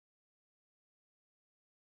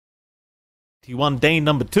T1 day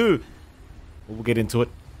number 2. We'll get into it.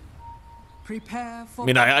 Prepare for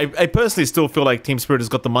I personally still feel like Team Spirit has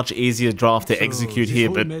got the much easier draft to execute here,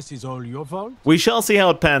 but we shall see how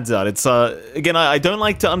it pans out. It's again, I don't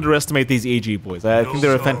like to underestimate these EG boys. I think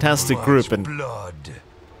they're a fantastic group, and we'll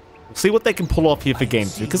see what they can pull off here for Game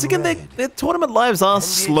 2. Because again, their tournament lives are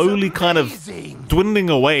slowly kind of dwindling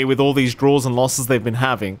away with all these draws and losses they've been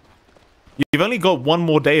having. You've only got one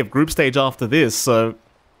more day of group stage after this, so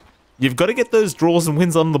you've got to get those draws and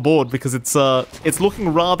wins on the board because it's looking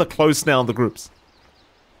rather close now in the groups.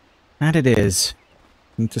 That it is.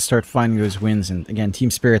 Need to start finding those wins, and again, Team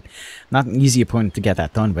Spirit, not an easy opponent to get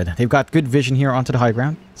that done, but they've got good vision here onto the high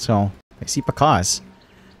ground, so they see Pakaz.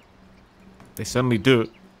 They certainly do.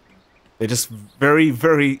 They're just very,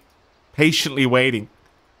 very patiently waiting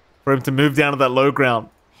for him to move down to that low ground,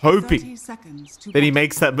 hoping that he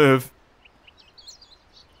makes that move.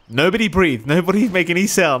 Nobody breathe. Nobody make any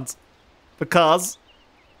sounds. Because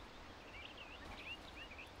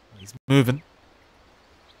he's moving.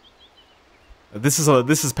 This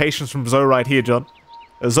is patience from Zoe right here, John.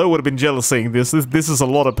 Zoe would have been jealous seeing this. This is a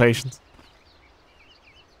lot of patience.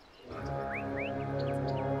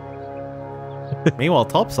 Meanwhile,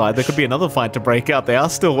 topside, there could be another fight to break out. They are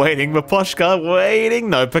still waiting. Maposhka waiting.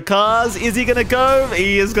 No, Pakaz. Is he going to go?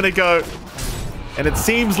 He is going to go. And it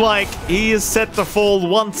seems like he is set to fall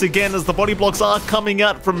once again as the body blocks are coming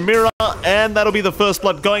out from Mirror. And that'll be the first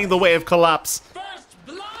blood going the way of Collapse.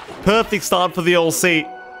 Perfect start for the LC.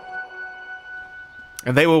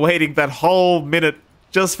 And they were waiting that whole minute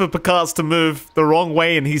just for Pakaz to move the wrong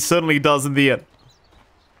way, and he certainly does in the end.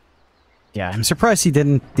 Yeah, I'm surprised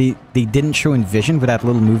they didn't show in vision with that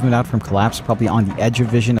little movement out from Collapse, probably on the edge of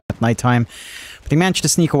vision at nighttime. But they managed to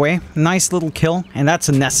sneak away. Nice little kill, and that's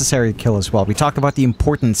a necessary kill as well. We talked about the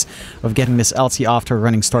importance of getting this LT off to a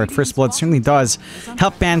running start. First Blood certainly does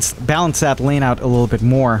help balance that lane out a little bit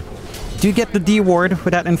more. Do get the D ward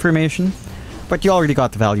with that information, but you already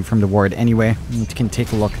got the value from the ward anyway. You can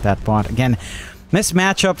take a look at that bot. Again, this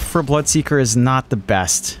matchup for Bloodseeker is not the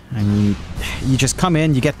best. I mean, you just come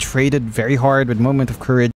in, you get traded very hard with Moment of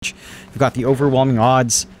Courage. You've got the overwhelming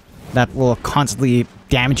odds that will constantly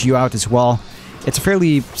damage you out as well. It's a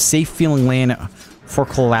fairly safe feeling lane for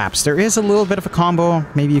Collapse. There is a little bit of a combo.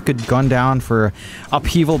 Maybe you could gun down for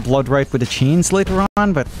Upheaval Bloodright with the chains later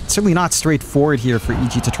on, but certainly not straightforward here for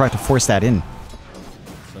EG to try to force that in.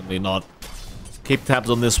 Certainly not. Keep tabs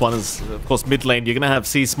on this one as, of course, mid lane. You're going to have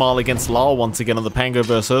C-Smile against Lal once again on the Pango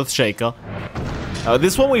vs Earthshaker.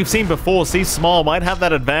 This one we've seen before. C-Smile might have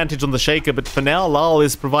that advantage on the Shaker, but for now, Lal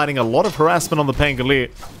is providing a lot of harassment on the Pangolier.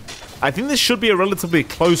 I think this should be a relatively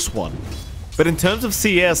close one. But in terms of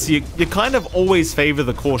CS, you kind of always favor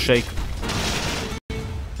the core Shaker.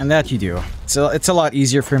 And that you do. So it's a lot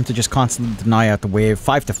easier for him to just constantly deny out the wave.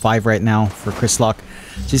 5-5 right now for Chrislock.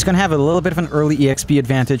 So he's going to have a little bit of an early EXP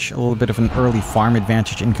advantage, a little bit of an early farm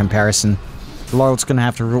advantage in comparison. Larl's going to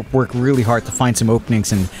have to work really hard to find some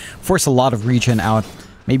openings and force a lot of regen out,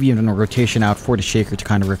 maybe even a rotation out for the Shaker to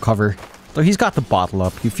kind of recover. Though he's got the bottle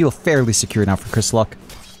up. You feel fairly secure now for Chrislock.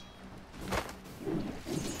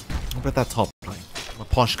 What about that top lane?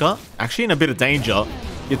 Maposhka actually in a bit of danger.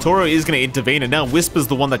 Yatoro is going to intervene, and now Whisper's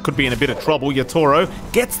the one that could be in a bit of trouble. Yatoro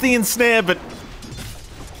gets the ensnare, but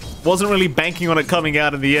wasn't really banking on it coming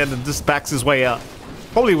out in the end and just backs his way out.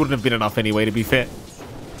 Probably wouldn't have been enough anyway, to be fair.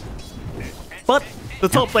 But the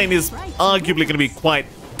top lane is arguably going to be quite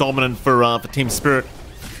dominant for Team Spirit.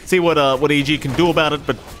 See what EG can do about it,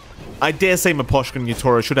 but I dare say Maposhka and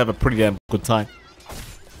Yatoro should have a pretty damn good time.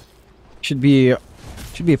 Should be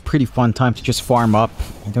a pretty fun time to just farm up.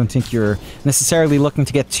 I don't think you're necessarily looking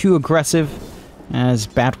to get too aggressive, as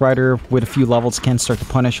Batrider with a few levels can start to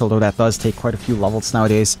punish, although that does take quite a few levels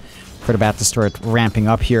nowadays for the Bat to start ramping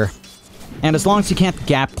up here. And as long as you can't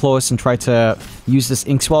gap close and try to use this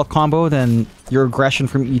Inkswell combo, then your aggression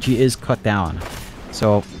from EG is cut down.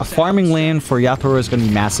 So a farming lane for Yatoro is going to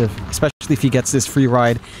be massive, especially if he gets this free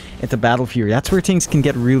ride into Battle Fury. That's where things can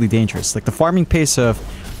get really dangerous. Like the farming pace of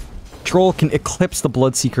Troll can eclipse the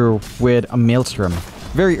Bloodseeker with a Maelstrom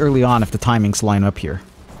very early on if the timings line up here.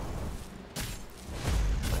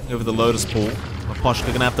 Over the Lotus Pool, Maposhka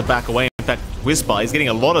gonna have to back away. In fact, Whisper is getting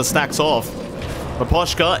a lot of stacks off.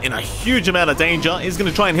 Maposhka in a huge amount of danger. He's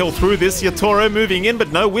gonna try and heal through this. Yatoro moving in,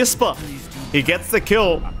 but no Whisper. He gets the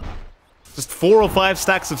kill. Just 4 or 5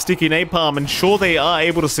 stacks of sticky napalm, and sure they are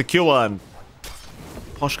able to secure. And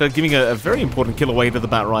Maposhka giving a very important kill away to the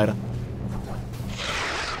Batrider.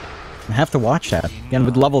 I have to watch that. Again,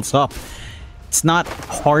 with levels up, it's not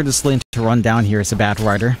hardest lane to run down here as a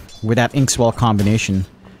Batrider with that Inkswell combination.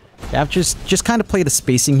 You have just kind of play the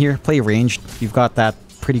spacing here, play ranged. You've got that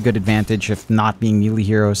pretty good advantage of not being melee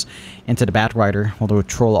heroes into the Batrider, although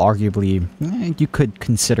Troll arguably you could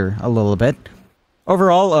consider a little bit.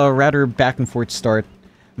 Overall, a rather back and forth start,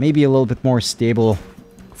 maybe a little bit more stable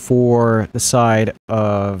for the side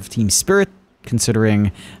of Team Spirit,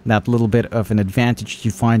 considering that little bit of an advantage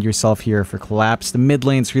you find yourself here for Collapse. The mid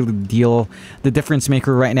lane's really the difference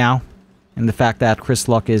maker right now, and the fact that Chris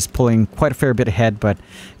Luck is pulling quite a fair bit ahead, but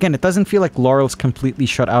again, it doesn't feel like Laurel's completely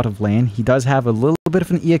shut out of lane. He does have a little bit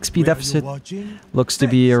of an EXP deficit. Looks to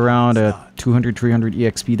be around a 200-300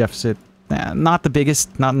 EXP deficit. Not the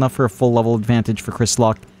biggest, not enough for a full level advantage for Chris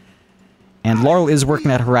Luck. And Laurel is working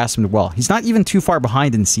that harassment well. He's not even too far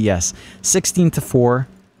behind in CS. 16-4.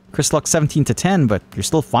 Chris Luck 17-10, but you're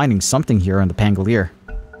still finding something here on the Pangolier.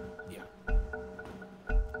 Yeah.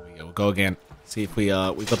 We'll go again. See if we've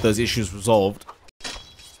got those issues resolved.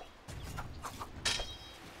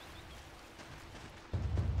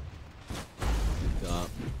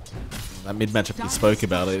 That mid matchup we spoke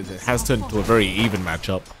about, it has turned into a very even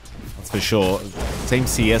matchup. That's for sure. Same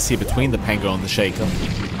CS here between the Pango and the Shaker.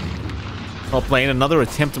 Top lane, another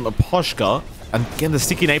attempt at Maposhka. And again, the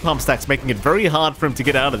sticky napalm stack's making it very hard for him to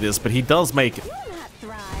get out of this, but he does make it.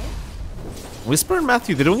 Whisper and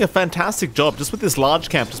Matthew, they're doing a fantastic job just with this large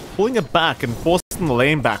camp, just pulling it back and forcing the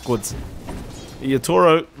lane backwards.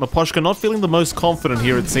 Yatoro, Maposhka not feeling the most confident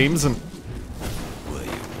here, it seems, and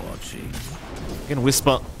again,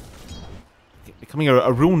 Whisper becoming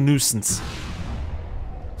a real nuisance.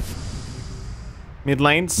 Mid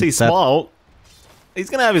lane, see Smile. He's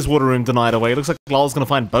going to have his water room denied away. It looks like Lal's going to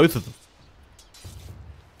find both of them.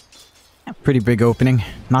 Pretty big opening.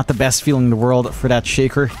 Not the best feeling in the world for that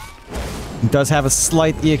Shaker. He does have a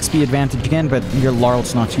slight EXP advantage again, but your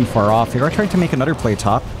Laurel's not too far off. They are trying to make another play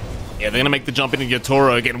top. Yeah, they're going to make the jump into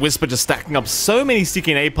Yatoro again. Whisper just stacking up so many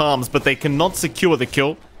sticky napalms, but they cannot secure the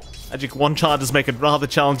kill. Magic 1 charges make it rather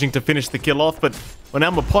challenging to finish the kill off, but well, now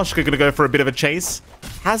Maposhka going to go for a bit of a chase.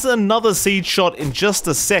 Has another siege shot in just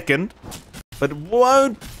a second, but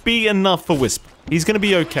won't be enough for Whisper. He's going to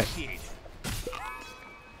be okay.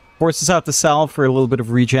 Forces out the salve for a little bit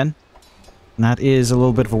of regen. And that is a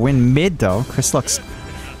little bit of a win mid, though. Chris Luck's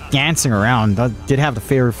dancing around. Did have the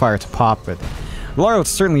favorite fire to pop, but Laurel's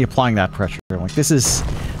certainly applying that pressure. Like, this is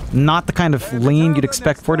not the kind of lane you'd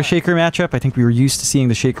expect for the Shaker matchup. I think we were used to seeing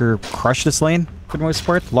the Shaker crush this lane for the most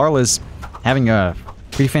part. Laurel is having a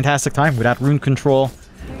pretty fantastic time with that rune control,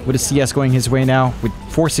 with his CS going his way now, with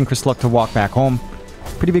forcing Chris Luck to walk back home.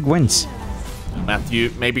 Pretty big wins.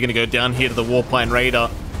 Matthew maybe going to go down here to the Warpine Raider.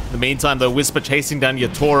 In the meantime, though, Whisper chasing down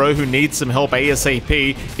Yatoro, who needs some help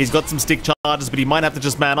ASAP. He's got some stick charges, but he might have to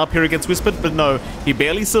just man up here against Whisper. But no, he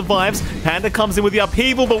barely survives. Panda comes in with the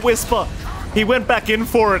upheaval, but Whisper, he went back in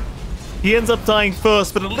for it. He ends up dying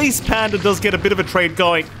first, but at least Panda does get a bit of a trade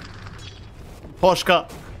going.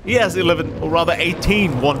 Poshka, he has 11, or rather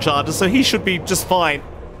 18 one charges, so he should be just fine.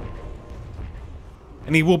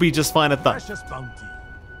 And he will be just fine at that.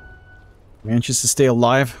 Manages to stay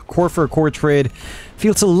alive. Core for a core trade.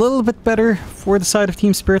 Feels a little bit better for the side of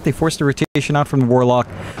Team Spirit. They forced a rotation out from the Warlock,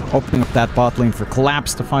 opening up that bot lane for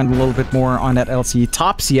Collapse to find a little bit more on that LC.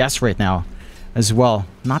 Top CS right now as well.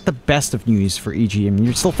 Not the best of news for EG. I mean,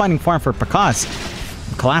 you're still finding farm for Pakas.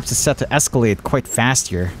 Collapse is set to escalate quite fast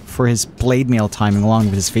here for his blade mail timing along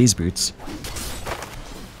with his phase boots.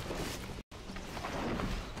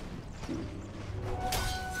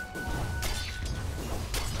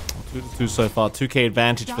 2-2 so far. 2k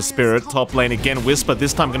advantage for Spirit. Top lane again. Whisper.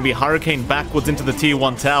 This time going to be Hurricane backwards into the tier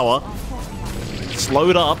 1 tower.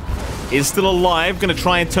 Slowed up. Is still alive. Going to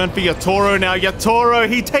try and turn for Yatoro now. Yatoro,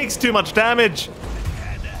 he takes too much damage.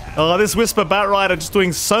 Oh, this Whisper Batrider just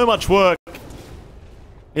doing so much work.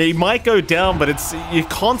 Yeah, he might go down, but you're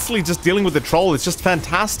constantly just dealing with the troll. It's just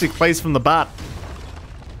fantastic plays from the bat.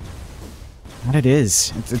 And it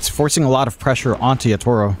is. It's forcing a lot of pressure onto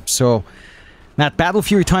Yatoro. So that Battle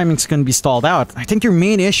Fury timing's going to be stalled out. I think your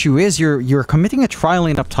main issue is you're committing a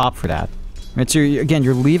tri-lane up top for that. Right? So again,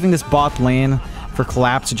 you're leaving this bot lane for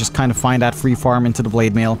Collapse to just kind of find that free farm into the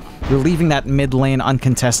blade mail. You're leaving that mid lane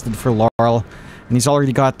uncontested for Laurel. And he's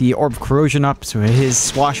already got the Orb of Corrosion up, so his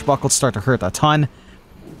swashbuckles start to hurt a ton.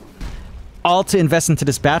 All to invest into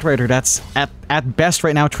this Batrider that's at best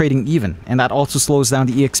right now trading even. And that also slows down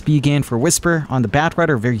the EXP gain for Whisper on the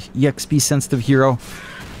Batrider, a very EXP sensitive hero.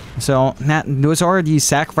 So those are the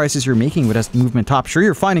sacrifices you're making with this movement top. Sure,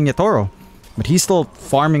 you're finding Yatoro, but he's still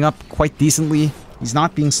farming up quite decently. He's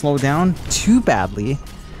not being slowed down too badly.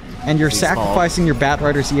 And you're sacrificing your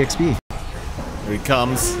Batrider's EXP. Here he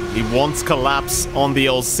comes. He wants Collapse on the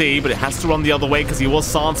LC, but it has to run the other way because he was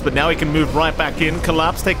silenced, but now he can move right back in.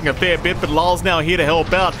 Collapse taking a fair bit, but Lyle's now here to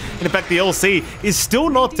help out. And in fact, the LC is still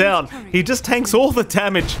not down. He just tanks all the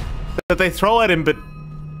damage that they throw at him, but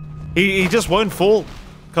he just won't fall.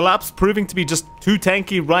 Collapse proving to be just too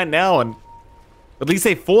tanky right now, and at least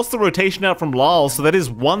they forced the rotation out from Lyle, so that is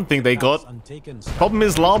one thing they got. Problem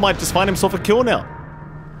is, Lyle might just find himself a kill now.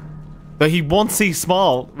 Though he wants see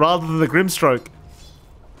Smile rather than the Grimstroke.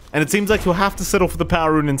 And it seems like he'll have to settle for the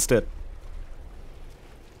Power Rune instead.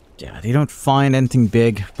 Yeah, they don't find anything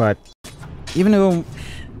big, but even though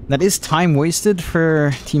that is time wasted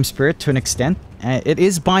for Team Spirit to an extent, it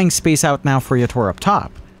is buying space out now for Yatoro up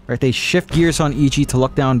top. Right? They shift gears on EG to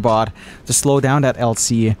look down bot, to slow down that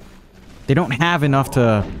LC. They don't have enough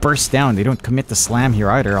to burst down. They don't commit the slam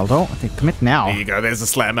here either, although they commit now. There you go, there's a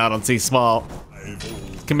slam out on C-Smile.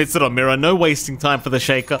 Commits it on Mirror, no wasting time for the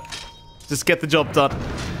Shaker. Just get the job done.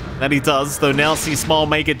 And he does, though now C-Smile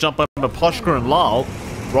may get jumped by Poshka and Lyle.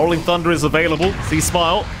 Rolling Thunder is available.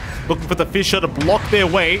 C-Smile looking for the Fisher to block their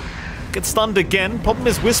way. Gets stunned again. Problem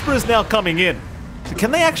is Whisper is now coming in. So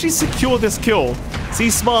can they actually secure this kill?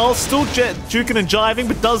 C-Smile still juking and jiving,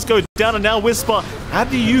 but does go down, and now Whisper. How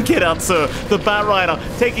do you get out, sir? The Bat Rider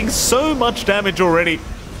taking so much damage already.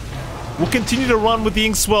 Will continue to run with the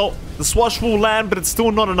Inkswell. The Swash will land, but it's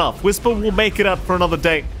still not enough. Whisper will make it out for another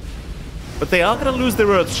day. But they are going to lose their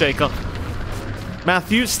Earthshaker.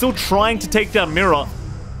 Matthew still trying to take down Mirror,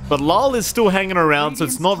 but Lal is still hanging around, so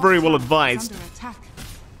it's not very well advised.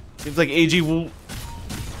 Seems like AG will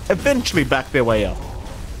eventually back their way up.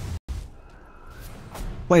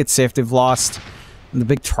 Play it safe, they've lost the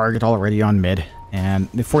big target already on mid, and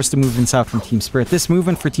they forced the movements out from Team Spirit. This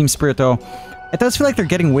movement for Team Spirit, though, it does feel like they're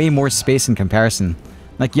getting way more space in comparison.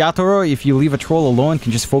 Like Yatoro, if you leave a troll alone,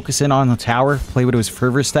 can just focus in on the tower, play with his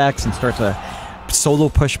fervor stacks, and start to solo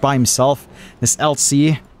push by himself. This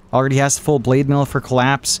LC already has the full blade mill for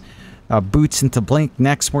Collapse. Boots into Blink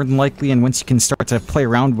next, more than likely, and once you can start to play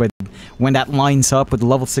around with when that lines up with the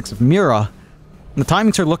level 6 of Mira, the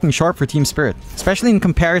timings are looking sharp for Team Spirit, especially in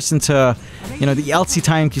comparison to, you know, the LC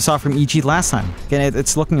timing you saw from EG last time. Again,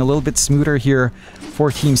 it's looking a little bit smoother here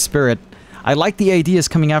for Team Spirit. I like the ideas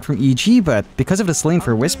coming out from EG, but because of this lane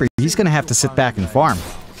for Whisper, he's going to have to sit back and farm.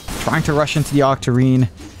 Trying to rush into the Octarine,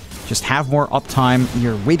 just have more uptime.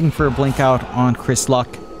 You're waiting for a blink out on Chris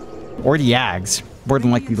Luck, or the Yags. More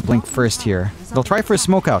than likely to blink first here. They'll try for a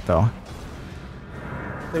smoke out, though.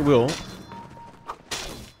 They will.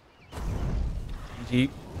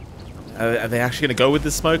 Are they actually going to go with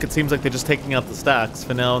this smoke? It seems like they're just taking out the stacks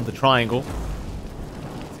for now in the triangle.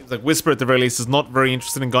 Seems like Whisper at the very least is not very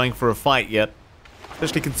interested in going for a fight yet.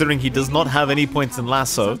 Especially considering he does not have any points in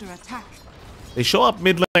Lasso. They show up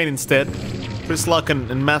mid lane instead. Chris Luck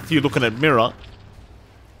and Matthew looking at Mirror.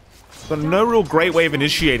 Got no real great way of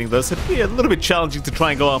initiating this. It'd be a little bit challenging to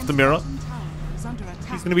try and go after Mirror.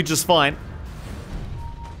 He's going to be just fine.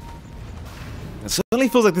 It certainly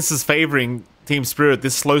feels like this is favoring Team Spirit,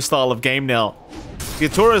 this slow style of game now.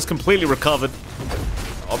 Yatoro is completely recovered.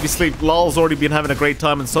 Obviously, Lal's already been having a great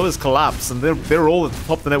time, and so is Collapse, and they're all at the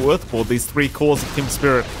top of the net worth board, these three cores of Team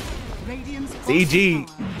Spirit. EG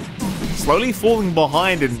slowly falling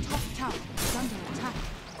behind, and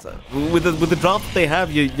so with the draft that they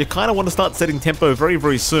have, you kind of want to start setting tempo very,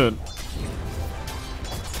 very soon.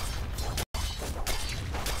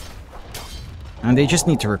 And they just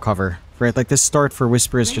need to recover, right? Like, this start for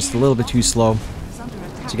Whisper is just a little bit too slow.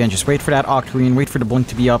 So again, just wait for that Octarine, wait for the blink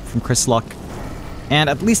to be up from Chris Luck. And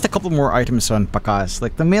at least a couple more items on Pakaz.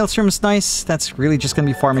 Like, the Maelstrom's nice, that's really just gonna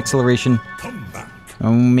be farm acceleration.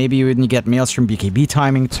 Maybe when you get Maelstrom BKB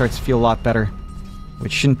timing, it starts to feel a lot better.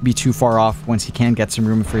 Which shouldn't be too far off once he can get some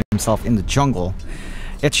room for himself in the jungle.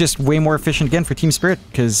 It's just way more efficient again for Team Spirit,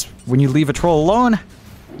 because when you leave a troll alone,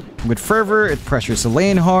 with Fervor, it pressures the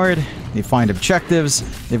lane hard, they find objectives,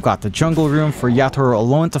 they've got the jungle room for Yatoro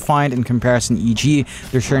alone to find in comparison EG,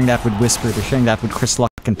 they're sharing that with Whisper, they're sharing that with Chris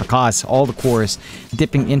Luck and Pakaz, all the cores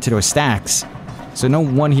dipping into those stacks. So no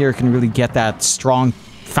one here can really get that strong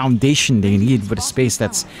foundation they need with a space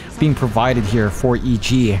that's being provided here for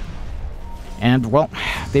EG. And, well,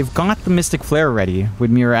 they've got the Mystic Flare ready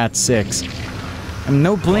with Mira at 6. And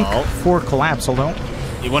no blink for Collapse, although...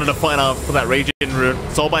 He wanted to find out for that Regen Rune.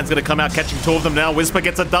 Soulbind's going to come out, catching two of them now. Whisper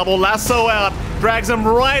gets a double lasso out, drags him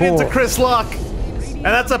right into Chris Luck. And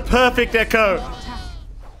that's a perfect echo.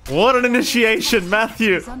 What an initiation,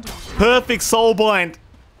 Matthew. Perfect Soulbind.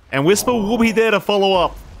 And Whisper will be there to follow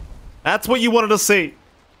up. That's what you wanted to see.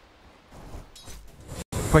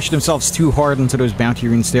 Pushed themselves too hard into those bounty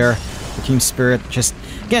runes there. The Team Spirit just...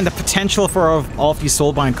 Again, the potential for all of these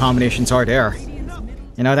Soulbind combinations are there.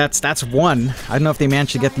 You know, that's one. I don't know if they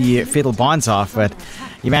managed to get the Fatal Bonds off, but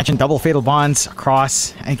you mentioned double Fatal Bonds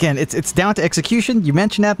across. Again, it's down to execution. You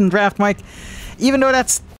mentioned that in draft, Mike. Even though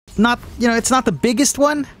that's not, you know, it's not the biggest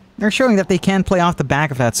one, they're showing that they can play off the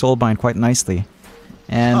back of that Soulbind quite nicely.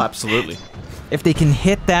 And absolutely. If they can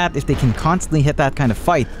hit that, if they can constantly hit that kind of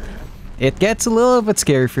fight, it gets a little bit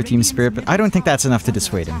scary for Team Spirit, but I don't think that's enough to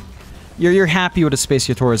dissuade him. You're happy with the space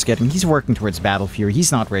Yatoro is getting. He's working towards Battle Fury.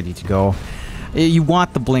 He's not ready to go. You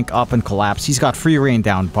want the Blink up and collapse. He's got free reign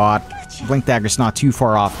down bot. Blink Dagger's not too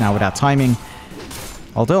far off now with that timing.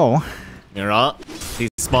 Although... Mira, he's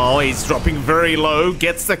small, he's dropping very low,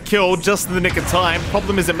 gets the kill just in the nick of time.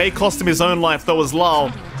 Problem is it may cost him his own life though, as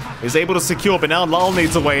Lal is able to secure, but now Lal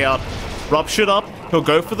needs a way out. Ruptured up, he'll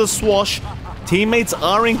go for the swash. Teammates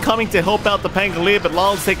are incoming to help out the Pangolier, but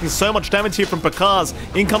Lal's taking so much damage here from Pakaz.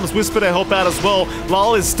 In comes Whisper to help out as well.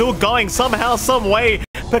 Lal is still going somehow, some way.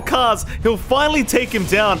 Pakaz, he'll finally take him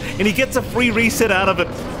down, and he gets a free reset out of it.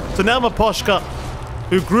 So now Maposhka,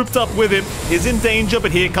 who grouped up with him, is in danger,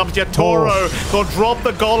 but here comes Yatoro. They'll drop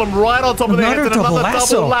the golem right on top of the head, and another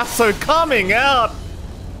double lasso coming out.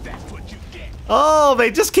 Oh,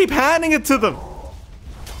 they just keep handing it to them.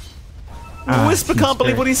 Whisper can't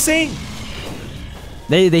believe what he's seeing.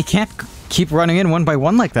 They can't keep running in one by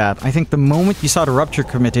one like that. I think the moment you saw the Rupture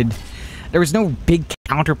committed, there was no big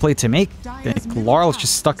counterplay to make. Laurel's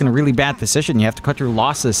just stuck in a really bad position. You have to cut your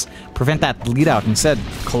losses, prevent that bleed out. Instead,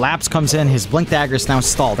 Collapse comes in, his Blink Dagger is now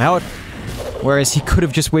stalled out. Whereas he could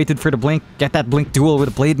have just waited for the Blink, get that Blink duel with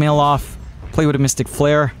a Blade Mail off, play with a Mystic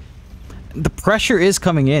Flare. The pressure is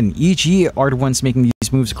coming in. EG are the ones making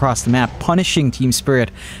these moves across the map, punishing Team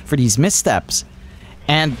Spirit for these missteps.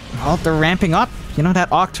 And, well, they're ramping up. You know, that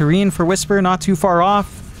Octarine for Whisper, not too far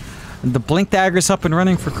off. The Blink Dagger's up and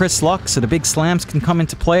running for Chris Luck, so the big slams can come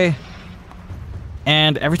into play.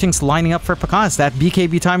 And everything's lining up for Pakaz. That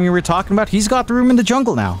BKB timing we were talking about, he's got the room in the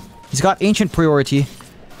jungle now. He's got Ancient priority.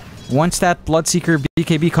 Once that Bloodseeker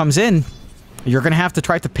BKB comes in, you're going to have to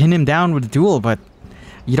try to pin him down with a duel, but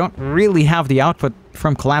you don't really have the output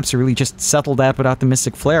from Collapse to really just settle that without the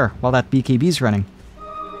Mystic Flare while that BKB's running.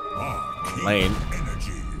 Lane.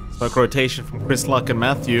 Smoke rotation from Chris Luck and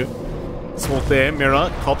Matthew. Smoke there,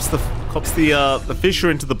 Mira cops the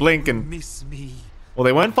fissure into the Blink, and well,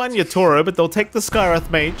 they won't find Yatoro, but they'll take the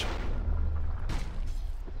Skywrath Mage.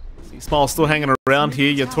 See Smile still hanging around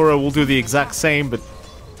here. Yatoro will do the exact same, but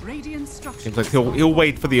seems like he'll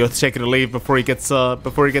wait for the Earthshaker to leave before he gets to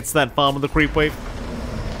that farm with the creep wave.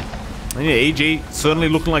 And yeah, EG certainly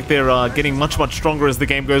looking like they're getting much stronger as the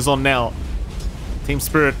game goes on now. Team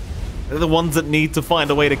Spirit, they're the ones that need to find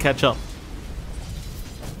a way to catch up.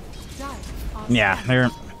 Yeah, they're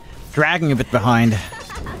dragging a bit behind.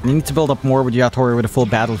 They need to build up more with Yatoro with a full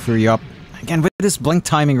Battle Fury up. Again, with this Blink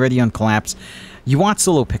timing ready on Collapse, you want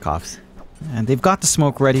solo pickoffs. And they've got the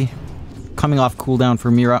smoke ready, coming off cooldown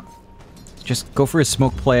for Mira. Just go for a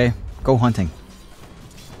smoke play, go hunting.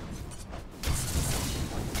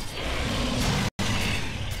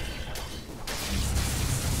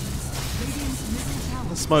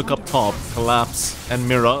 The smoke up top, Collapse and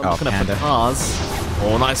Mira. Oh, looking at the cars.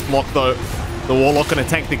 Oh, nice block though. The Warlock gonna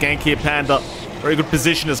tank the gank here, Panda. Very good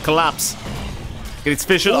position as Collapse. Gets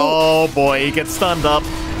fissured. Oh boy, he gets stunned up.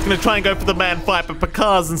 He's gonna try and go for the man fight, but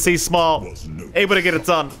Pakaz and see Smile able to get it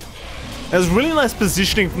done. There's really nice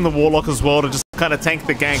positioning from the Warlock as well to just kind of tank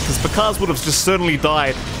the gank, because Pakaz would have just certainly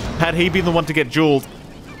died had he been the one to get jeweled.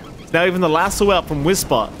 Now even the lasso out from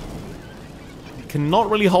Whisper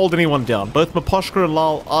cannot really hold anyone down. Both Maposhka and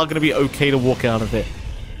Lal are going to be okay to walk out of it.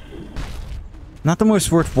 Not the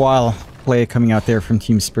most worthwhile play coming out there from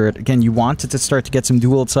Team Spirit. Again, you wanted to start to get some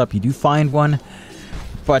duels up. You do find one,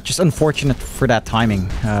 but just unfortunate for that timing.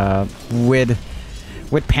 With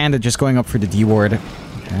Panda just going up for the D-ward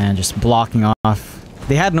and just blocking off.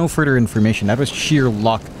 They had no further information. That was sheer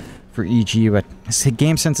luck for EG, but as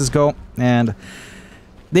game senses go, and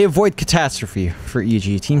they avoid catastrophe for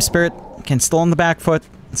EG. Team Spirit can still on the back foot,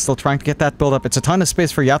 still trying to get that build up. It's a ton of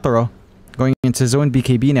space for Yatoro, going into zone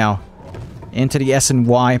BKB now. Into the S and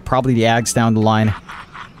Y, probably the Ags down the line.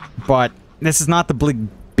 But this is not the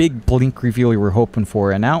big Blink reveal we were hoping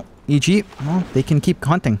for. And now, EG, well, they can keep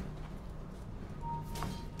hunting.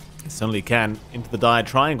 They certainly can. Into the dire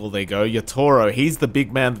triangle they go. Yatoro, he's the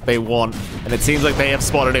big man that they want. And it seems like they have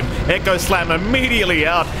spotted him. Echo Slam immediately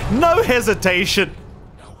out. No hesitation.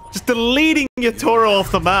 Just deleting Yatoro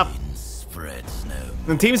off the map.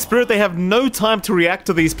 And Team Spirit, they have no time to react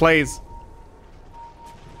to these plays.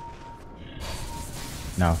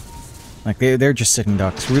 No. Like, they're just sitting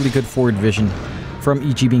ducks. Really good forward vision from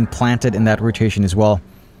EG being planted in that rotation as well.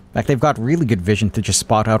 In fact, they've got really good vision to just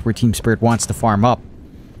spot out where Team Spirit wants to farm up.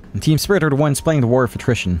 And Team Spirit are the ones playing the war of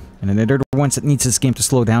attrition, and they're the ones that needs this game to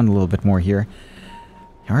slow down a little bit more here.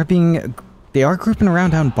 They are grouping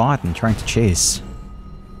around down bot and trying to chase.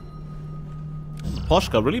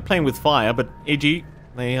 Poshka really playing with fire, but AG,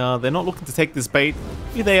 they're not looking to take this bait.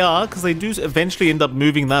 Maybe they are, because they do eventually end up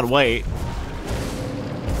moving that way.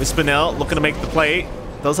 Whisper now, looking to make the play.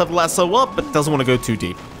 Does have lasso up, but doesn't want to go too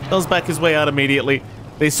deep. Does back his way out immediately.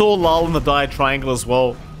 They saw Lal in the dire triangle as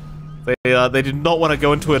well. They did not want to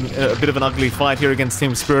go into a bit of an ugly fight here against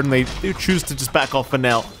Team Spirit, and they do choose to just back off for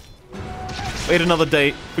now. Wait another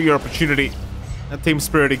day for your opportunity at Team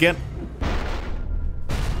Spirit again.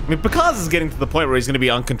 I mean, Bakaz is getting to the point where he's going to be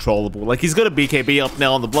uncontrollable. Like, he's got a BKB up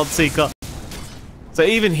now on the Bloodseeker. So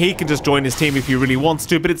even he can just join his team if he really wants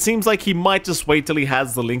to, but it seems like he might just wait till he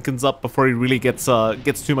has the Lincolns up before he really gets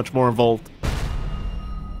too much more involved.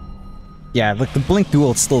 Yeah, like the Blink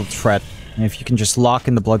Duel is still a threat. And if you can just lock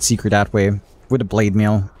in the Bloodseeker that way with a Blade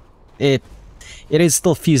Mail, it is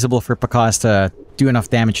still feasible for Bakaz to do enough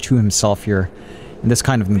damage to himself here in this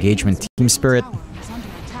kind of engagement. Team Spirit,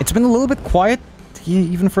 it's been a little bit quiet,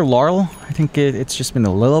 even for Laurel. I think it's just been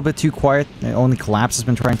a little bit too quiet. Only Collapse has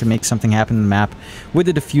been trying to make something happen in the map. With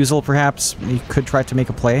the Diffusal, perhaps, he could try to make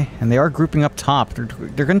a play. And they are grouping up top.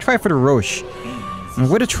 They're going to try for the Roche. And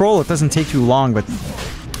with a Troll, it doesn't take too long, but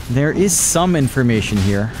there is some information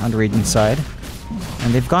here on the Radiant side.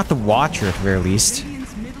 And they've got the Watcher at the very least.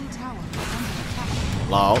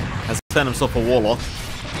 Lau has found himself a Warlock.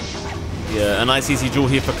 Yeah, a nice easy duel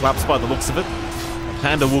here for Collapse by the looks of it.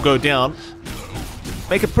 Panda will go down.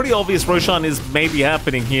 Make it pretty obvious Roshan is maybe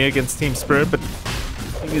happening here against Team Spirit, but the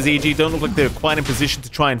thing is, EG don't look like they're quite in position to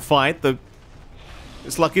try and fight.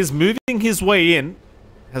 This luck is moving his way in.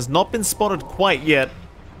 Has not been spotted quite yet.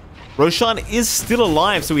 Roshan is still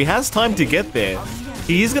alive, so he has time to get there.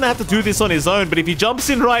 He is going to have to do this on his own, but if he jumps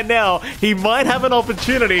in right now, he might have an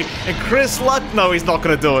opportunity. And Chris Luck, no, he's not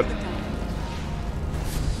going to do it.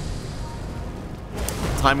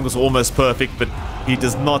 Timing was almost perfect, but he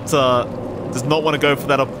does not want to go for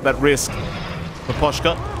that risk.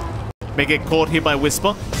 Maposhka may get caught here by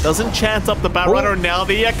Whisper. Doesn't chance up the Batrunner, and now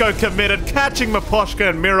the Echo committed, catching Maposhka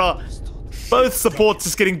and Mira. Both supports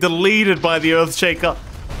just getting deleted by the Earthshaker.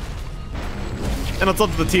 And on top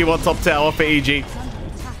of the tier 1 top tower for EG.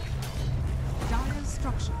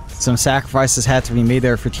 Some sacrifices had to be made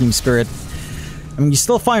there for Team Spirit. I mean, you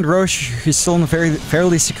still find Roche. He's still in a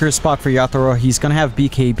fairly secure spot for Yatoro. He's going to have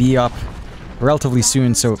BKB up relatively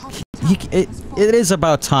soon, so it is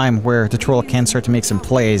about time where the Troll can start to make some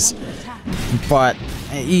plays. But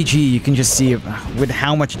EG, you can just see with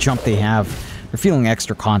how much jump they have, they're feeling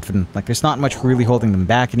extra confident. Like, there's not much really holding them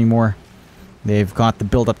back anymore. They've got the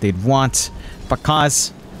build-up they'd want.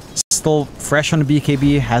 Bakaz, still fresh on the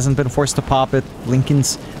BKB, hasn't been forced to pop it.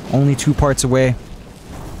 Lincoln's only 2 parts away.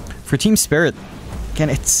 For Team Spirit, again,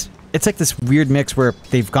 it's like this weird mix where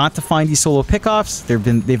they've got to find these solo pickoffs.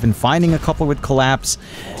 They've been finding a couple with Collapse.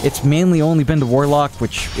 It's mainly only been the Warlock,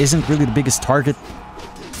 which isn't really the biggest target.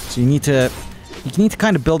 So you need to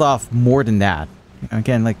kind of build off more than that.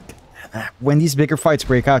 Again, like when these bigger fights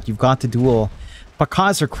break out, you've got to duel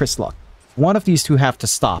Bakaz or Chris Luck. One of these two have to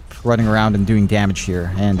stop running around and doing damage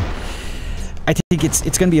here, and I think it's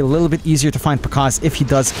going to be a little bit easier to find Bakaz if he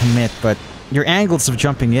does commit, but your angles of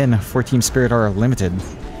jumping in for Team Spirit are limited.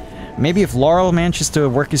 Maybe if Laurel manages to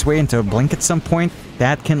work his way into a Blink at some point,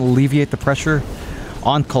 that can alleviate the pressure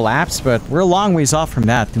on Collapse, but we're a long ways off from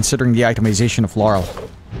that, considering the itemization of Laurel.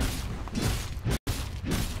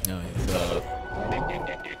 No,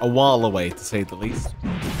 it's a while away, to say the least.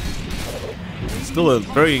 Still a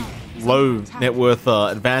very low net worth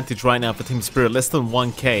advantage right now for Team Spirit, less than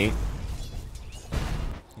 1k.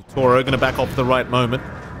 Yatoro going to back off at the right moment.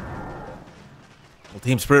 Well,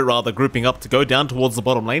 Team Spirit rather grouping up to go down towards the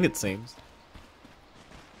bottom lane, it seems.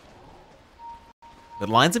 The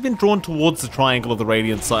lines have been drawn towards the triangle of the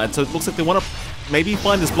Radiant side, so it looks like they want to maybe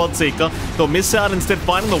find this Bloodseeker. They'll miss out instead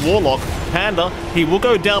finding the Warlock. Panda, he will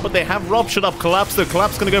go down, but they have ruptured up Collapse. The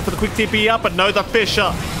Collapse going to go for the quick TP up, but no, the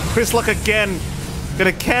Fisher. Chris Luck again.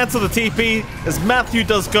 Gonna cancel the TP as Matthew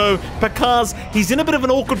does go. Bakaz, he's in a bit of an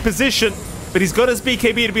awkward position, but he's got his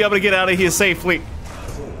BKB to be able to get out of here safely.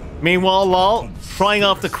 Meanwhile, Lal trying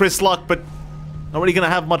after Chris Luck, but not really gonna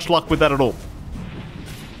have much luck with that at all.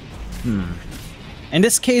 In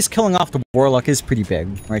this case, killing off the Warlock is pretty big,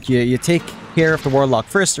 right? You take care of the Warlock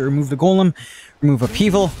first, to remove the Golem, remove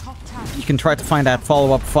Upheaval. You can try to find that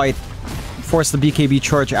follow-up fight, force the BKB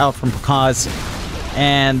charge out from Bakaz.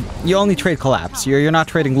 And you only trade Collapse. You're not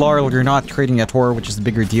trading Laurel, you're not trading Yatoro, which is the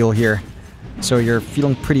bigger deal here. So you're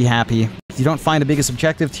feeling pretty happy. You don't find the biggest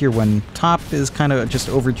objective. Tier 1 top is kind of just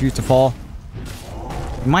overdue to fall.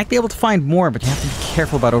 You might be able to find more, but you have to be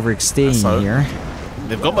careful about overextending here.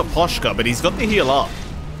 They've got Maposhka, but he's got the heal up.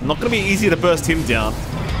 Not going to be easy to burst him down.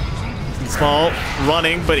 Small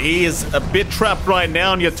running, but he is a bit trapped right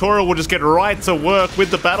now, and Yatoro will just get right to work with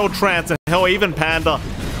the battle trance, and hell, even Panda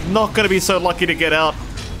not going to be so lucky to get out.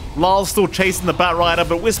 Lyle's still chasing the Bat Rider,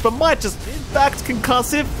 but Whisper might just, in fact,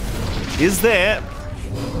 concussive is there.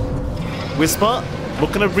 Whisper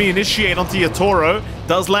looking to reinitiate onto Yatoro.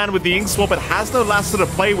 Does land with the Ink Swap, but has no Lasso to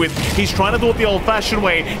play with. He's trying to do it the old-fashioned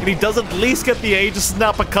way, and he does at least get the Aegis.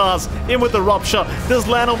 Now Pakaz in with the Rupture. Does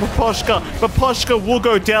land on Maposhka. Maposhka will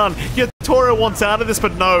go down. Yatoro wants out of this,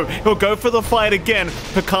 but no. He'll go for the fight again.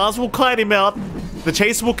 Pakaz will kite him out. The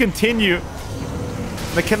chase will continue.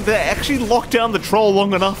 They actually lock down the Troll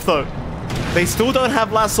long enough, though. They still don't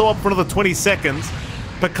have Lasso up for another 20 seconds.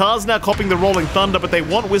 Pakaz now copying the Rolling Thunder, but they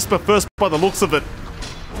want Whisper first by the looks of it.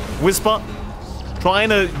 Whisper trying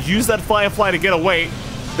to use that Firefly to get away.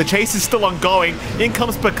 The chase is still ongoing. In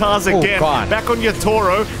comes Pakaz again. Back on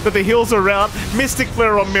Yatoro, but the heals are out. Mystic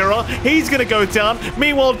Flare on Mirror. He's going to go down.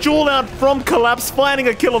 Meanwhile, Jewel out from Collapse, finding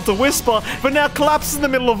a kill onto Whisper. But now Collapse is in the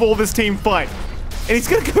middle of all this team fight. And he's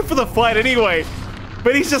going to go for the fight anyway.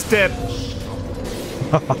 But he's just dead.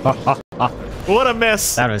 What a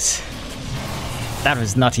mess. That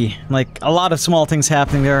was nutty. Like, a lot of small things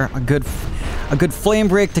happening there. A good flame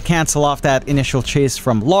break to cancel off that initial chase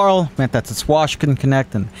from Laurel. Meant that the Swash couldn't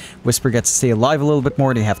connect, and Whisper gets to stay alive a little bit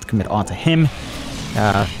more. They have to commit onto him.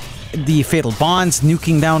 The Fatal Bonds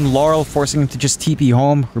nuking down Laurel, forcing him to just TP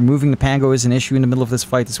home. Removing the Pango is an issue in the middle of this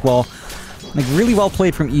fight as well. Like, really well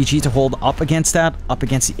played from EG to hold up against that, up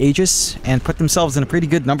against the Aegis, and put themselves in a pretty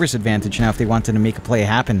good numbers advantage now if they wanted to make a play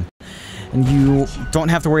happen. And you don't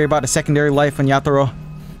have to worry about a secondary life on Yatoro.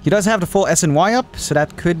 He does have the full SNY up, so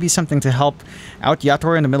that could be something to help out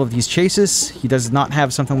Yatoro in the middle of these chases. He does not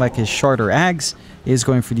have something like his Shard or Ags. He is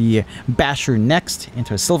going for the Basher next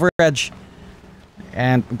into a Silver Edge.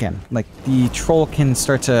 And again, like, the Troll can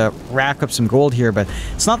start to rack up some gold here, but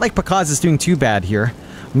it's not like Pakaz is doing too bad here.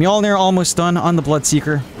 Mjolnir almost done on the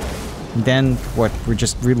Bloodseeker. And then, what, we're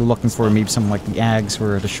just really looking for maybe something like the Ags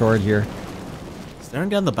or the Shard here. Staring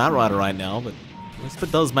down the Bat Rider right now, but Whisper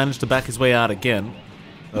does manage to back his way out again.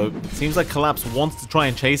 So it seems like Collapse wants to try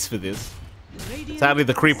and chase for this. Sadly,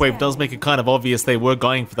 the creep wave does make it kind of obvious they were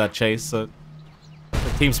going for that chase, so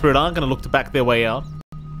Team Spirit aren't going to look to back their way out.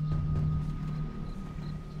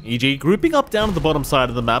 EG grouping up down to the bottom side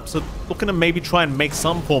of the map, so looking to maybe try and make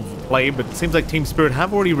some form of play, but it seems like Team Spirit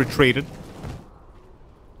have already retreated.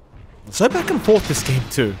 So back and forth this game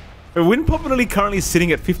too. The win probability currently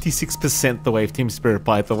sitting at 56% the way of Team Spirit,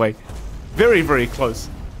 by the way. Very, very close.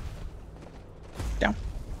 Yeah.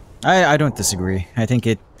 I don't disagree. I think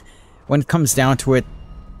when it comes down to it,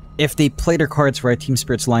 if they play their cards right, Team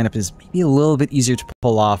Spirit's lineup is maybe a little bit easier to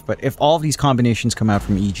pull off, but if all of these combinations come out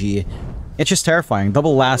from EG, it's just terrifying.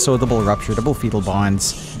 Double Lasso, double Rupture, double Fatal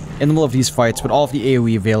Bonds. In the middle of these fights, with all of the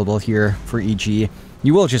AoE available here for EG,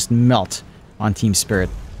 you will just melt on Team Spirit.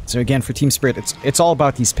 So again, for Team Spirit, it's all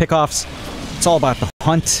about these pickoffs. It's all about the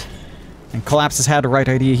hunt. And Collapse has had the right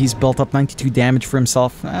idea. He's built up 92 damage for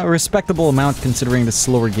himself. A respectable amount considering the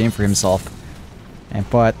slower game for himself.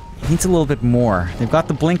 But he needs a little bit more. They've got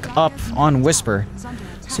the blink up on Whisper.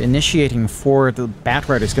 So initiating for the Bat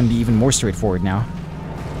Rider is going to be even more straightforward now.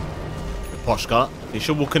 Poshka,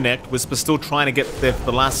 Fisher will connect. Whisper still trying to get there for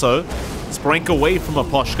the Lasso. Sprank away from a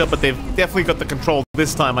Poshka, but they've definitely got the control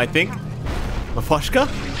this time, I think. A Poshka?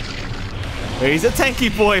 He's a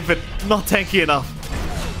tanky boy, but not tanky enough.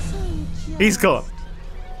 He's gone.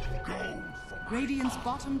 Radiant's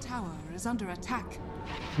bottom tower is under attack.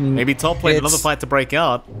 Maybe top lane, another fight to break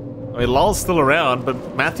out. I mean, Lol's still around,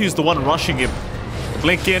 but Matthew's the one rushing him.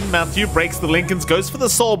 Blink in, Matthew breaks the Lincolns, goes for the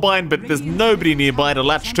Soulbind, but there's nobody nearby to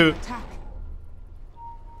latch to.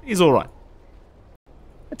 He's alright.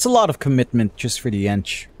 It's a lot of commitment just for the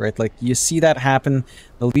Ench, right? Like, you see that happen.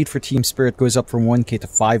 The lead for Team Spirit goes up from 1k to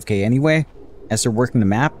 5k anyway, as they're working the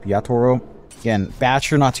map. Yatoro, again,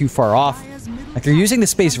 Batcher not too far off. Like, they're using the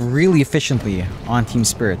space really efficiently on Team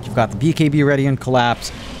Spirit. You've got the BKB ready and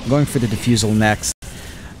Collapse, going for the Diffusal next.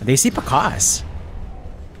 They see Pakaz,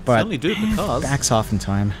 but backs off in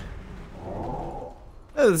time.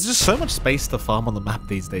 There's just so much space to farm on the map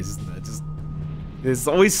these days, isn't there? There's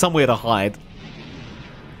always somewhere to hide.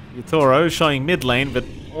 Yatoro showing mid lane, but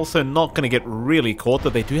also not going to get really caught, though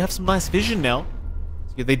they do have some nice vision now.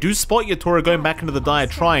 Yeah, they do spot Yatoro going back into the dire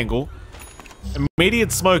triangle.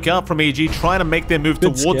 Immediate smoke out from EG, trying to make their move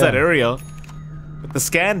towards that area. But the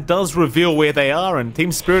scan does reveal where they are, and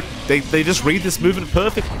Team Spirit, they just read this movement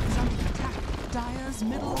perfectly.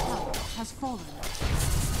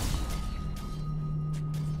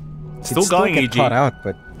 Still going, get EG. caught out,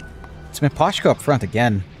 but it's Miposhka up front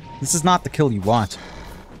again. This is not the kill you want.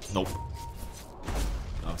 Nope.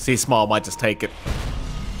 Oh, C-Smile might just take it.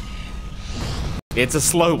 It's a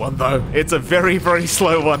slow one, though. It's a very, very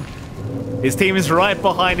slow one. His team is right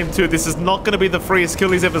behind him, too. This is not going to be the freest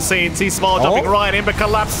kill he's ever seen. C-Smile jumping right in, but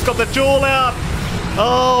Collapse has got the jewel out.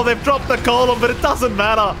 Oh, they've dropped the column, but it doesn't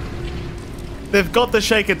matter. They've got to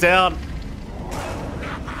shake it down.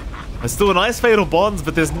 There's still a nice Fatal Bonds,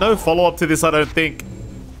 but there's no follow-up to this, I don't think.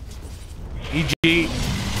 EG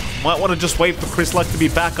might want to just wait for Chris Luck to be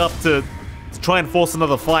back up to try and force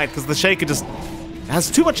another fight, because the Shaker just has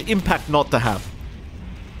too much impact not to have.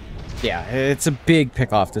 Yeah, it's a big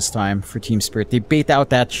pick-off this time for Team Spirit. They bait out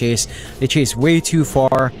that chase. They chase way too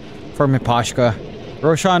far from Miposhka.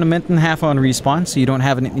 Roshan and Minton half on respawn, so you don't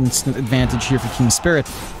have an instant advantage here for Team Spirit.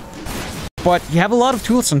 But you have a lot of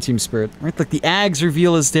tools on Team Spirit, right? Like the Ag's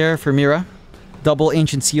reveal is there for Mira. Double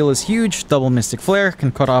Ancient Seal is huge. Double Mystic Flare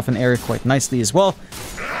can cut off an area quite nicely as well.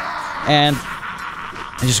 And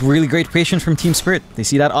just really great patience from Team Spirit. They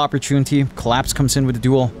see that opportunity. Collapse comes in with a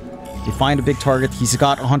duel. They find a big target. He's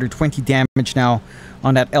got 120 damage now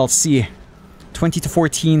on that LC. 20 to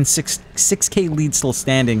 14, 6k lead still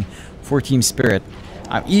standing for Team Spirit.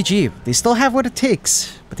 EG, they still have what it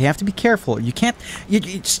takes, but they have to be careful. You can't... You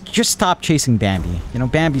just stop chasing Bambi. You know,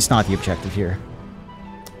 Bambi's not the objective here.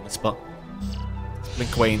 Whisper.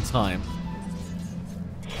 Blink away in time.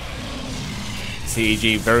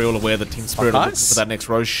 CEG very well aware that Team Spirit are looking for that next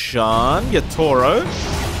Roshan. Yatoro.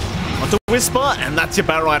 Onto Whisper, and that's your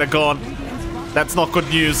Batrider gone. That's not good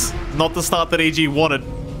news. Not the start that EG wanted.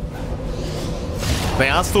 They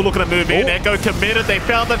are still looking to move in. Echo committed. They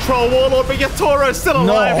found the Troll Warlord, but Yatoro's still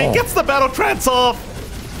alive. He gets the Battle Trance off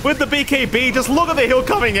with the BKB. Just look at the hill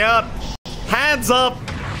coming out. Hands up.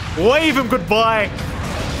 Wave him goodbye.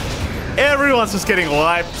 Everyone's just getting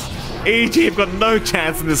wiped. EG have got no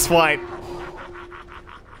chance in this fight.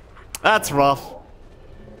 That's rough.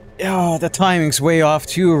 Oh, the timing's way off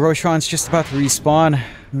too. Roshan's just about to respawn.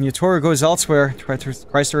 And Yatoro goes elsewhere,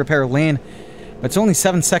 tries to repair a lane. But it's only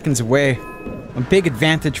 7 seconds away. A big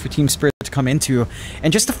advantage for Team Spirit to come into.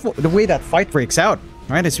 And just the way that fight breaks out,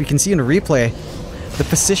 right? As we can see in the replay. The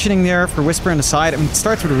positioning there for Whisper on the side. I mean, it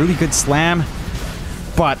starts with a really good slam.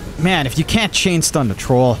 But, man, if you can't chain stun the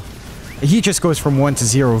Troll, he just goes from 1 to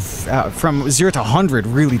 0, from 0 to 100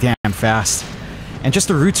 really damn fast. And just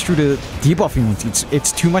the roots through the debuffing,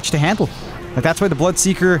 it's too much to handle. Like, that's why the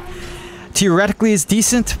Bloodseeker theoretically is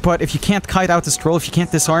decent, but if you can't kite out this Troll, if you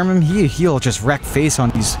can't disarm him, he'll just wreck face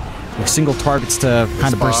on these single targets to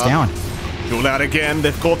kind of burst down. Duel out again,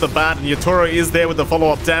 they've caught the bat, and Yatoro is there with the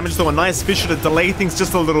follow-up damage, though a nice Fissure to delay things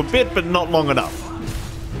just a little bit, but not long enough.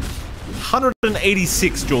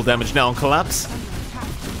 186 dual damage now on Collapse.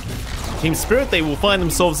 Team Spirit, they will find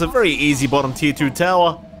themselves a very easy bottom tier 2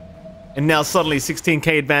 tower. And now suddenly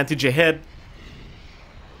 16k advantage ahead.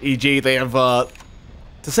 EG, they have,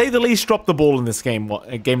 to say the least, dropped the ball in this game,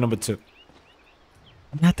 game number 2.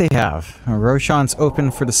 That they have. Roshan's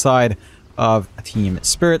open for the side of Team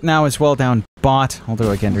Spirit now as well down bot.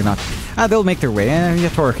 Although, again, they're not... they'll make their way.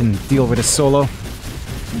 Yatoro can deal with it solo.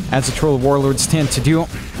 As the Troll Warlords tend to do.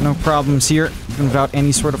 No problems here. Even without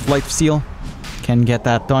any sort of life steal. Can get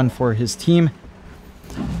that done for his team.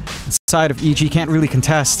 The side of EG can't really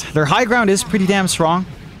contest. Their high ground is pretty damn strong.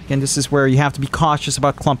 Again, this is where you have to be cautious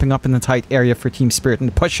about clumping up in the tight area for Team Spirit and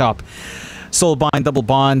the push-up. Soul Bind, double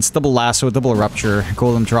bonds, double lasso, double rupture,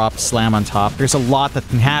 golem drop, slam on top. There's a lot that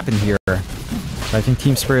can happen here. But I think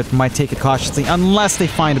Team Spirit might take it cautiously unless they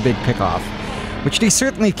find a big pickoff. Which they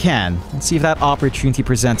certainly can. Let's see if that opportunity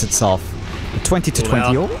presents itself. 20 to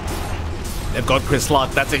 20. Oh. They've got Chris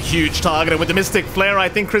Luck. That's a huge target. And with the Mystic Flare, I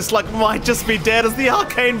think Chris Luck might just be dead as the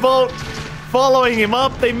Arcane Bolt following him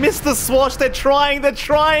up. They missed the swash. They're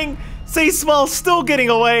trying. C-Smile still getting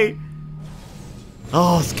away.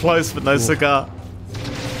 Oh, it's close, but no cigar.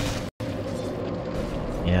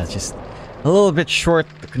 Yeah, it's just a little bit short.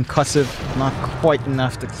 The concussive, not quite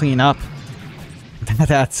enough to clean up.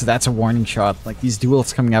 That's a warning shot. Like, these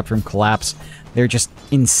duels coming out from Collapse, they're just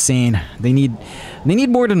insane. They need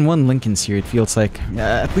more than one Lincolns here, it feels like.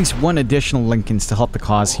 At least one additional Lincolns to help the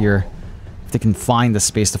cause here. If they can find the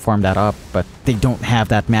space to farm that up, but they don't have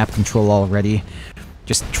that map control already.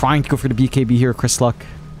 Just trying to go for the BKB here, Chris Luck.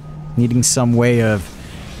 Needing some way of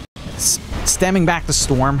stemming back the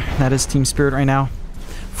storm that is Team Spirit right now.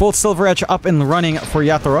 Full Silver Edge up and running for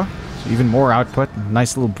Yatoro. So even more output.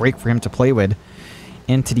 Nice little break for him to play with.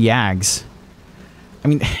 Into the Ags. I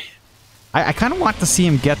mean... I kind of want to see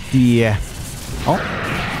him get the...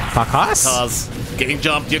 Fakas? Getting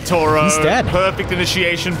jumped, Yatoro. He's dead. Perfect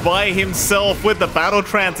initiation by himself with the battle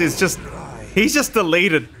trance. He's just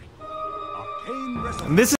deleted.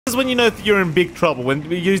 And this is when you know you're in big trouble. When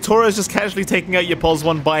Yatoro is just casually taking out your Pos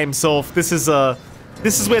 1 by himself. This is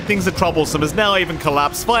where things are troublesome. As now even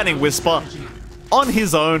Collapse fighting Whisper on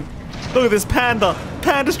his own. Look at this Panda.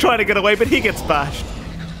 Panda's trying to get away, but he gets bashed.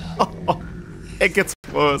 Oh, it gets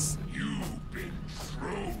worse.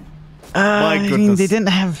 My goodness. I mean,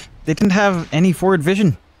 they didn't have any forward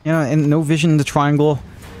vision, you know, and no vision in the triangle.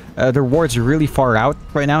 Their wards are really far out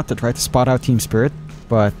right now to try to spot out Team Spirit,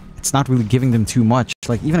 but it's not really giving them too much.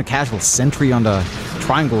 Like, even a casual sentry on the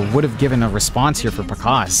triangle would have given a response here for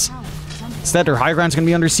Pakaz. Instead, their high ground's gonna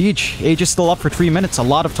be under siege. Age is still up for 3 minutes. A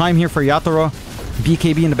lot of time here for Yatoro.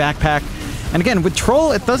 BKB in the backpack. And again, with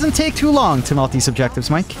Troll, it doesn't take too long to melt these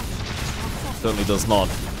objectives, Mike. Certainly does not.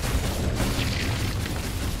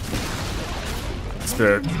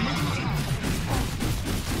 Spirit.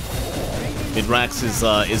 Mid-Rax is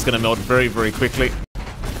going to melt very, very quickly.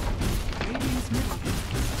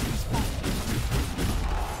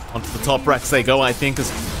 Onto the top racks they go, I think,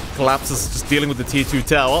 as Collapse is just dealing with the tier 2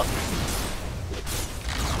 tower.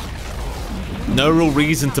 No real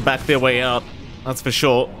reason to back their way out, that's for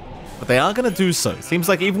sure. But they are going to do so. Seems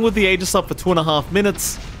like even with the Aegis up for 2.5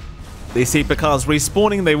 minutes, they see Pakaz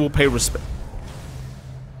respawning, they will pay respect.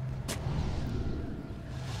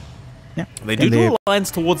 Yeah. They do draw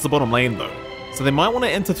lines towards the bottom lane though, so they might want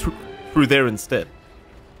to enter through there instead.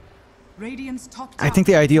 I think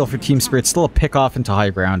the ideal for Team Spirit's still a pick off into high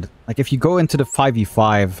ground. Like, if you go into the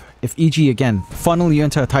 5v5, if EG again funnel you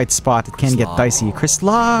into a tight spot, it can get dicey. Chris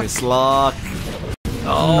Luck.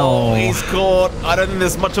 Oh, no. He's caught. I don't think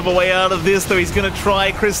there's much of a way out of this, though. He's going to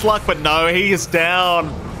try Chris Luck, but no, he is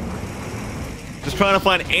down. Just trying to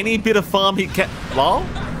find any bit of farm he can. Lol?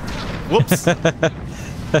 Whoops.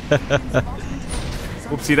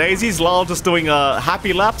 Whoopsie daisies. Lol just doing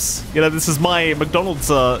happy laps. You know, this is my McDonald's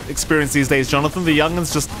experience these days, Jonathan. The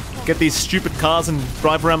youngins just get these stupid cars and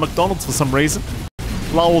drive around McDonald's for some reason.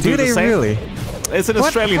 Lol will do the same. Really? It's an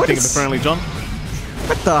Australian thing, apparently, John.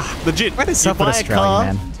 What the? Legit. What is you up with buy a car,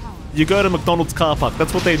 man? You go to McDonald's car park.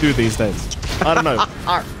 That's what they do these days. I don't know.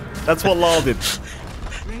 That's what Lol did.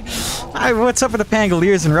 What's up with the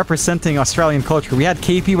Pangoliers and representing Australian culture? We had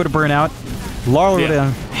KP with a burnout, Laurel with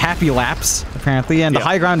a happy lapse, apparently, and the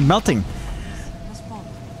high ground melting.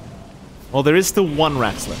 Well, there is still one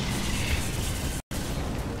Rax left.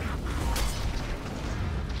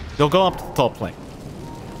 They'll go up to the top lane.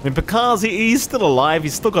 I mean, Pakaz, he's still alive,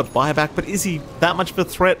 he's still got buyback, but is he that much of a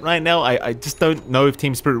threat right now? I just don't know if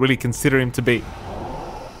Team Spirit really consider him to be.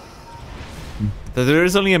 There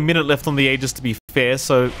is only a minute left on the Aegis, to be fair,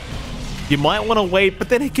 so you might want to wait, but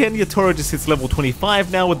then again, Yatoro just hits level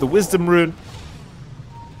 25 now with the Wisdom Rune.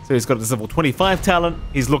 So he's got this level 25 talent.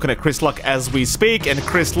 He's looking at Chris Luck as we speak, and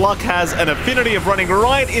Chris Luck has an affinity of running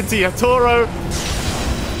right into Yatoro.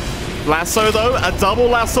 Lasso, though, a double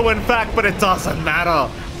lasso, in fact, but it doesn't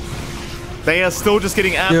matter. They are still just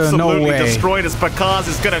getting absolutely destroyed as Pakaz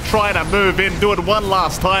is going to try to move in, do it one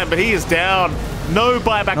last time, but he is down. No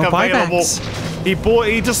buyback available.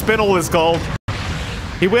 He just spent all his gold.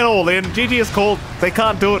 He went all in. GG is called. They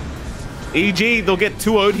can't do it. EG, they'll get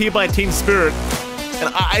 2-0'd here by Team Spirit.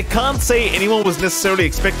 And I can't say anyone was necessarily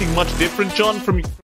expecting much different, John, from